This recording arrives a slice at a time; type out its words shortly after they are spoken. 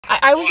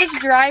I was just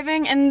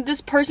driving and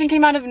this person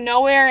came out of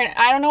nowhere and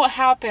I don't know what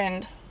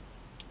happened.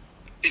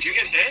 Did you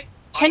get hit?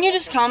 Can you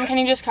just come? Can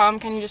you just come?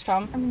 Can you just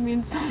come? I'm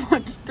in so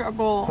much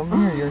trouble.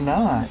 Come here, you're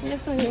not.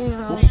 Yes, I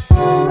am.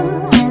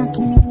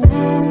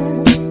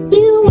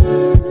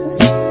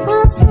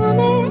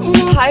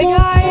 Hi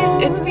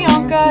guys, it's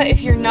Bianca.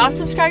 If you're not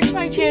subscribed to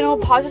my channel,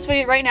 pause this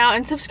video right now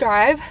and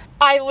subscribe.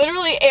 I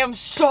literally am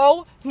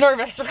so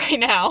nervous right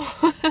now.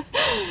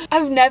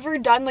 I've never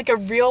done like a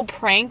real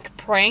prank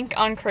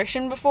on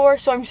Christian before,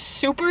 so I'm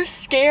super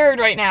scared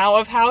right now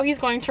of how he's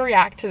going to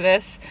react to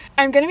this.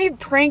 I'm gonna be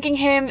pranking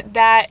him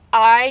that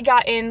I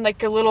got in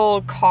like a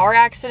little car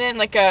accident,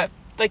 like a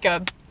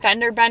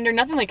fender bender,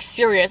 nothing like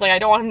serious. Like I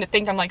don't want him to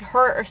think I'm like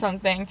hurt or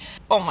something.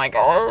 Oh my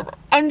god.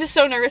 I'm just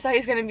so nervous that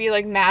he's gonna be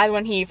like mad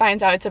when he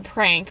finds out it's a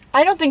prank.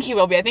 I don't think he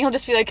will be. I think he'll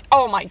just be like,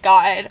 oh my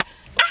god.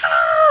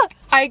 Ah!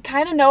 I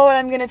kind of know what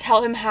I'm gonna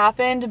tell him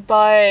happened,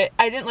 but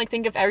I didn't like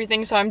think of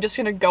everything, so I'm just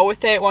gonna go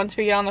with it once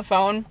we get on the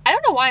phone. I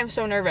don't know why I'm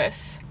so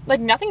nervous.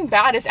 Like nothing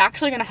bad is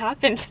actually gonna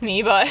happen to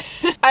me, but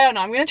I don't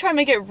know. I'm gonna try and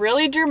make it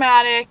really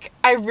dramatic.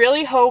 I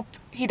really hope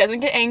he doesn't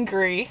get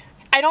angry.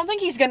 I don't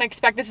think he's gonna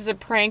expect this as a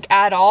prank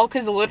at all,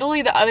 because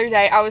literally the other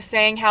day I was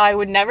saying how I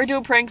would never do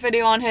a prank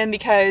video on him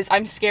because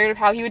I'm scared of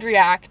how he would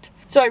react.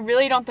 So I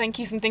really don't think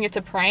he's gonna think it's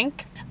a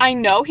prank. I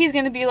know he's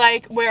gonna be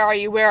like, where are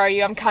you? Where are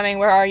you? I'm coming,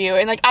 where are you?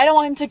 And like, I don't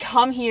want him to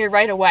come here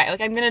right away.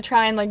 Like, I'm gonna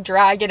try and like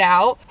drag it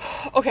out.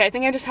 Okay, I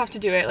think I just have to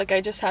do it. Like,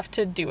 I just have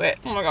to do it.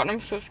 Oh my god, I'm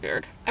so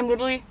scared. I'm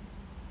literally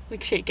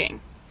like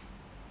shaking.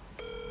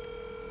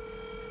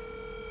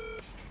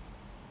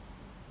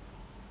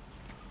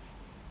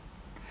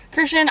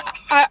 Christian,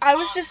 I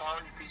was just,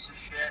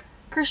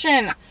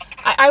 Christian,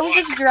 I was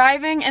just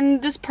driving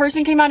and this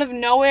person came out of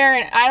nowhere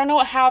and I don't know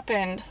what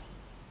happened.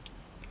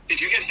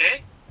 Did you get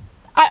hit?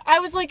 I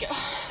was like,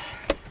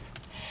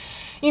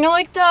 you know,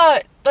 like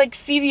the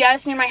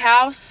CVS near my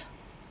house?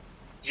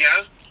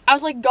 Yeah? I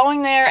was like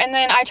going there and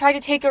then I tried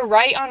to take a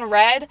right on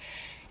red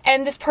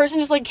and this person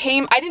just like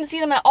came. I didn't see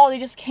them at all. They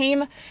just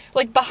came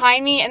like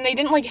behind me and they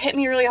didn't like hit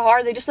me really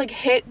hard. They just like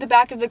hit the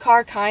back of the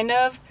car kind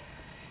of.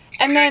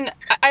 And then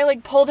I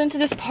like pulled into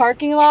this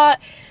parking lot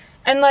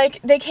and like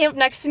they came up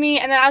next to me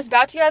and then I was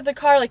about to get out of the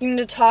car like needing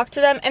to talk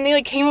to them and they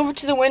like came over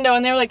to the window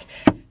and they were like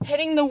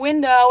hitting the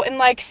window and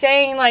like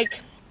saying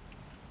like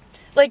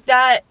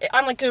that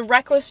I'm like a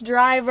reckless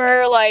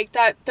driver, like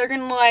that they're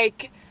gonna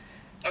like,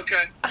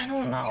 okay, I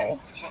don't know.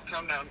 Okay.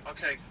 Calm down.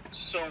 Okay,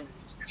 so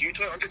you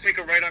told to take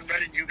a right on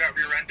red and you got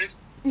rear-ended?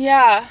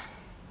 Yeah.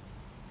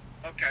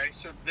 Okay,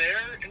 so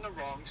they're in the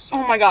wrong. So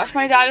oh my gosh,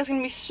 my dad is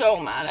gonna be so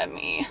mad at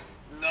me.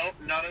 No,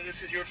 none of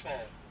this is your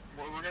fault.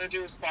 What we're gonna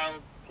do is file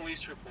a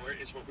police report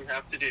is what we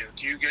have to do.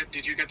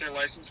 Did you get their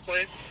license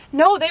plate?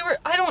 No,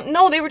 I don't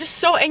know, they were just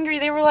so angry.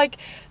 They were like,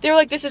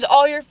 this is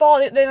all your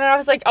fault. Then I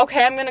was like,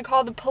 okay, I'm gonna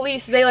call the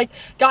police. They like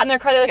got in their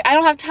car, they're like, I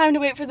don't have time to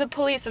wait for the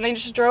police, and they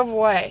just drove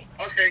away.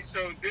 Okay,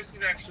 so this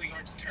is actually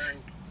going to turn,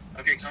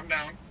 okay, calm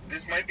down.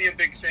 This might be a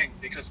big thing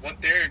because what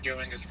they're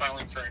doing is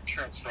filing for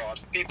insurance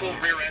fraud. People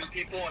rear-end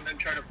people and then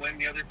try to blame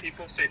the other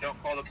people, say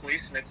don't call the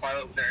police, and they file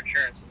it with their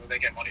insurance and then they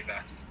get money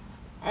back.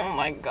 Oh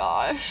my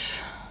gosh.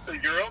 So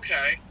you're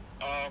okay.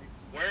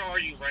 Where are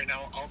you right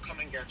now? I'll come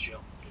and get you.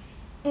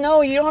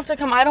 No, you don't have to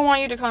come. I don't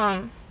want you to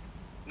come.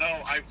 No,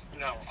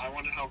 I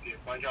want to help you.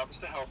 My job is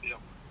to help you.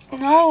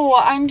 Okay? No,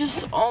 I'm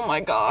just, oh my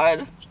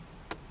god.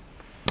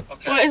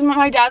 Okay. What is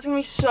my dad's gonna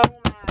be so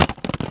mad.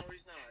 No,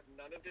 he's not.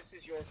 None of this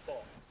is your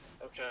fault.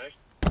 Okay?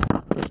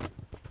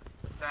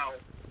 Now,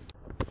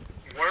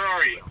 where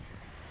are you?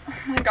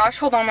 Oh my gosh,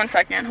 hold on one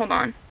second. Hold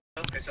on.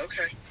 It's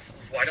okay.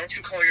 Why don't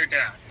you call your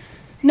dad?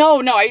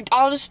 No,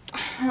 I'll just...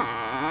 You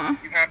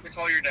have to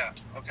call your dad,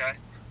 okay?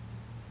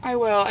 I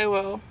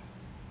will.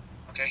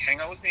 Okay,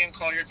 hang out with me and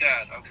call your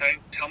dad, okay?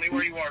 Tell me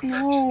where you are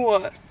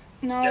first.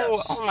 No.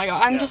 Yes. Oh my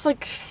god, I'm just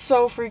like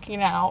so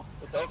freaking out.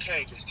 It's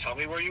okay, just tell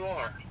me where you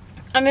are.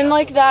 I'm in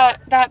like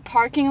that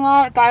parking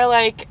lot by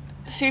like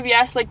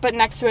CVS, like but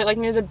next to it, like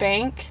near the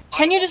bank.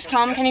 Can you just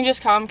come? Can you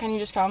just come? Can you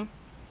just come?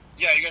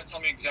 Yeah, you gotta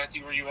tell me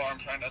exactly where you are. I'm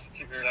trying to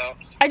figure it out.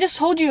 I just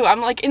told you,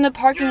 I'm like in the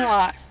parking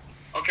lot.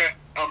 Okay,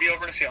 I'll be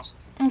over to see you.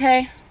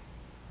 Okay.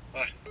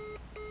 Bye.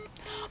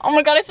 Oh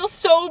my god, I feel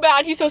so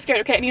bad. He's so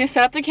scared. Okay, I need to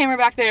set up the camera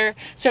back there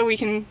so we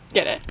can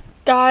get it.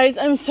 Guys,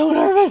 I'm so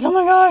nervous. Oh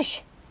my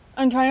gosh.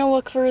 I'm trying to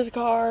look for his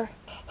car.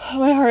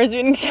 My heart is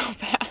beating so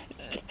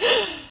fast.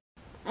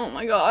 Oh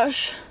my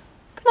gosh.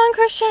 Come on,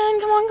 Christian.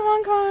 Come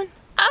on.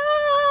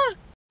 Ah!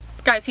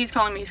 Guys, he's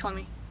calling me.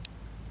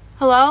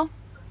 Hello?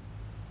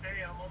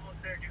 Hey, I'm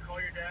almost there. Did you call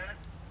your dad?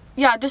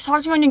 Yeah, just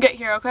talk to me when you get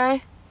here,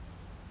 okay?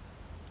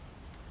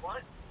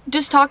 What?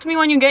 Just talk to me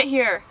when you get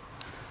here.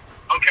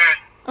 Okay.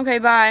 Okay,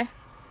 bye.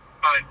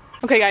 Bye.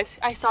 Okay, guys,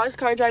 I saw his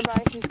car drive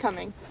by. He's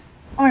coming.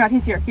 Oh my god,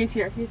 he's here.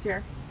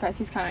 Guys,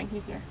 he's coming.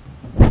 He's here.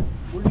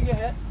 Where did you get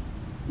hit?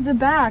 The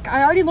back.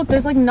 I already looked.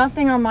 There's like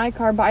nothing on my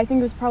car, but I think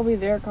it was probably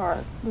their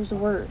car. It was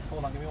worse.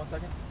 Hold on, give me 1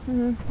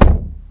 second.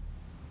 Oh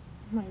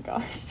my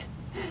gosh.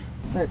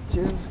 Hey,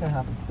 cheers, what's gonna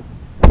happen?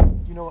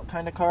 Do you know what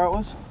kind of car it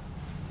was?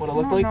 What it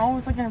looked like? No, it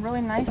was like a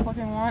really nice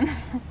looking one.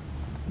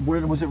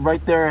 Where was it?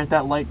 Right there at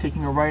that light,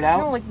 taking a right out?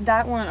 No, like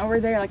that one over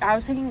there. Like I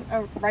was taking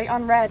a right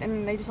on red,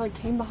 and they just like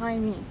came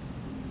behind me.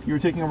 You were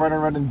taking a right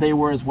on red, and they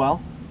were as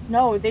well?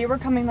 No, they were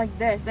coming like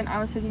this, and I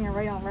was taking a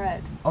right on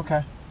red.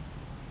 Okay.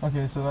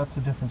 Okay, so that's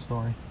a different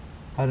story.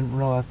 I didn't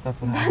realize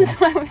that's what happened. That's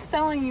what I was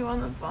telling you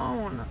on the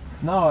phone.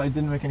 No, it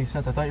didn't make any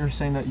sense. I thought you were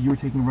saying that you were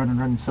taking red and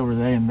red, and so were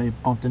they, and they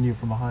bumped into you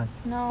from behind.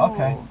 No.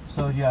 Okay,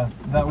 so yeah,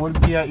 that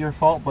would be at your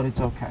fault, but it's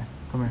okay.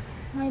 Come here.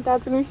 My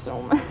dad's gonna be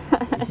so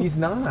mad. He's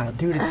not,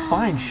 dude. It's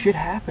fine. Shit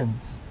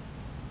happens.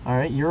 All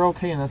right, you're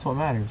okay, and that's what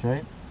matters,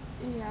 right?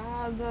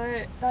 Yeah,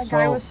 but that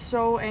guy was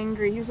so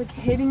angry. He was like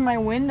hitting my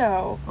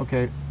window.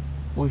 Okay,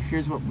 well,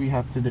 here's what we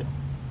have to do.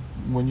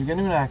 When you get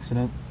in an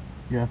accident,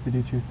 you have to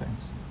do two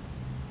things.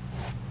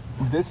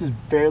 This is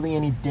barely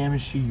any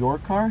damage to your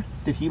car.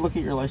 Did he look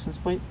at your license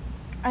plate?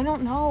 I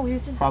don't know. He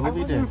was just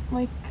Probably I wasn't, did.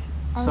 Like,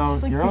 I So was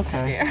just, like, you're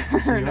okay.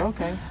 Scared. So you're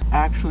okay.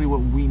 Actually,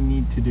 what we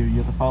need to do,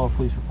 you have to file a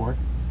police report.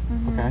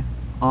 Mm-hmm.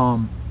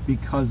 Okay.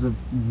 Because of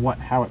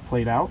how it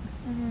played out.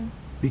 Mm-hmm.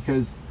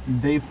 Because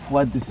they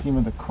fled the scene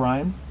of the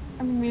crime.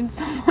 I'm in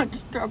so much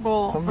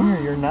trouble. Come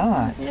here, you're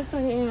not. Yes,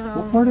 I am.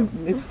 What part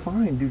of it's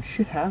fine, dude?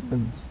 Shit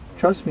happens.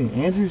 Trust me,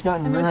 Andrew's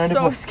gotten I'm rear-ended.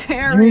 so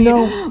scary. You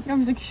know,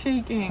 I'm like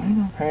shaking. I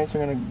know parents are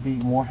gonna be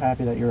more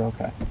happy that you're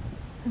okay.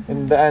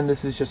 In the end,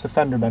 this is just a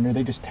fender bender.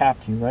 They just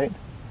tapped you, right?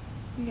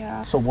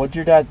 Yeah. So what'd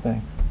your dad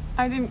think?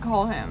 I didn't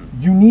call him.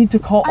 You need to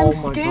call. I'm oh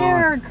my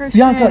scared, God. Christian.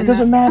 Bianca, it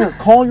doesn't matter.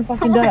 Call your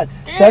fucking I'm dad.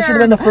 scared. That should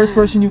have been the first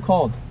person you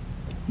called.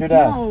 Your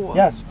dad. No.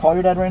 Yes, call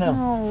your dad right now.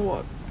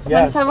 No. Can I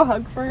Yes. just have a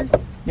hug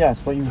first?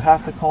 Yes, but you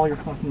have to call your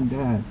fucking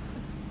dad.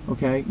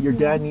 Okay? Your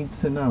dad needs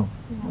to know.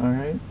 Yeah. All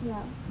right?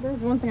 Yeah. There's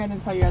one thing I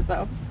didn't tell you yet,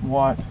 though.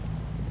 What?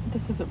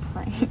 This is a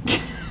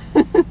prank.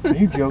 Are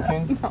you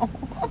joking? No.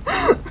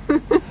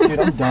 Dude,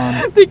 I'm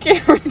done. The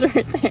camera's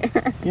right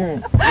there.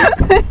 You're.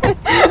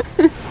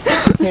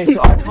 Okay,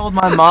 so I called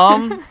my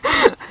mom.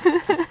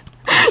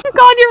 You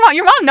called your mom.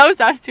 Your mom knows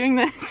I was doing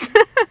this.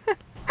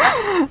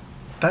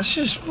 That's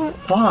just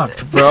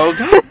fucked, bro.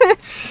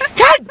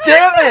 God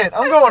damn it!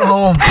 I'm going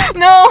home.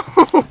 No.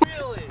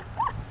 Really?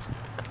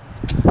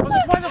 I was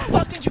like, why the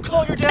fuck did you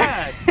call your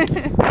dad?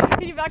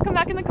 Can you come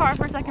back in the car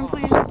for a second,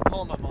 please?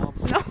 Call my mom.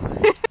 No.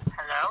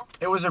 Hello?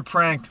 It was a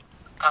prank.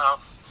 Oh.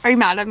 Are you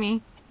mad at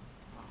me?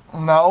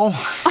 No.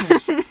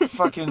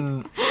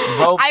 Fucking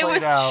well I played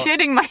was out.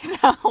 shitting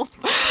myself.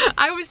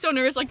 I was so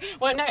nervous. Like,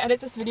 when I edit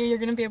this video, you're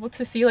gonna be able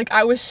to see, like,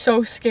 I was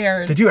so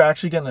scared. Did you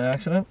actually get in an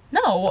accident?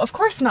 No, of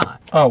course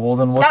not. Oh, well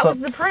then what's That up?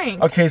 was the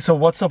prank. Okay, so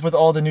what's up with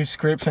all the new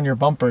scrapes on your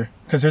bumper?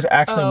 Because there's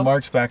actually Oh,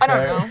 marks back I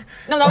there. don't know.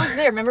 No, that was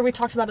there. Remember we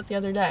talked about it the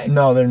other day.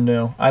 No, they're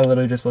new. I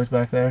literally just looked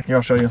back there. Here,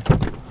 I'll show you.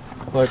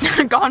 Look.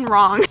 Gone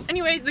wrong.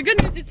 Anyways, the good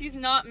news is he's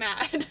not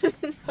mad.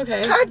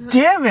 Okay. God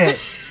damn it!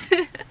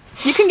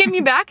 You can get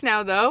me back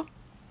now, though.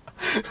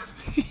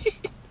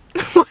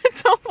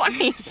 What's so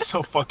funny?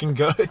 So fucking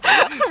good.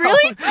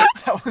 Really?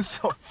 That was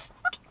so.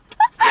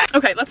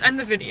 Okay, let's end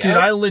the video. Dude,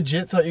 I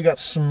legit thought you got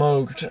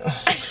smoked.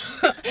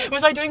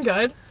 Was I doing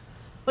good?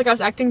 Like, I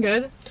was acting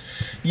good?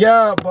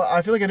 Yeah, but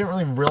I feel like I didn't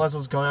really realize what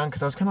was going on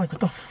because I was kind of like,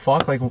 what the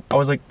fuck? Like, I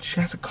was like, she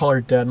has to call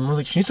her dad. And I was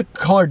like, she needs to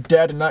call her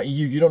dad and not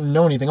you. You don't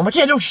know anything. I'm like,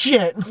 yeah, no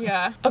shit.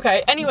 Yeah.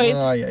 Okay, anyways.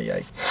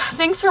 Ay.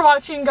 Thanks for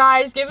watching,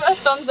 guys. Give it a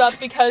thumbs up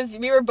because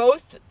we were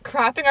both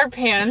crapping our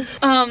pants.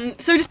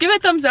 So just give it a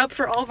thumbs up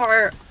for all of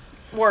our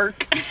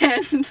work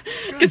and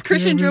because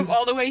Christian drove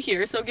all the way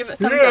here, so give it a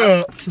thumbs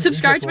up.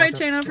 Subscribe to my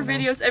channel for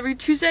videos every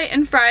Tuesday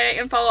and Friday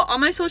and follow all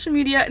my social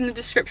media in the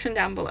description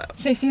down below.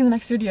 Say see you in the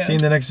next video. See you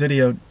in the next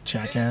video,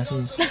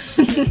 jackasses.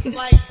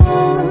 Like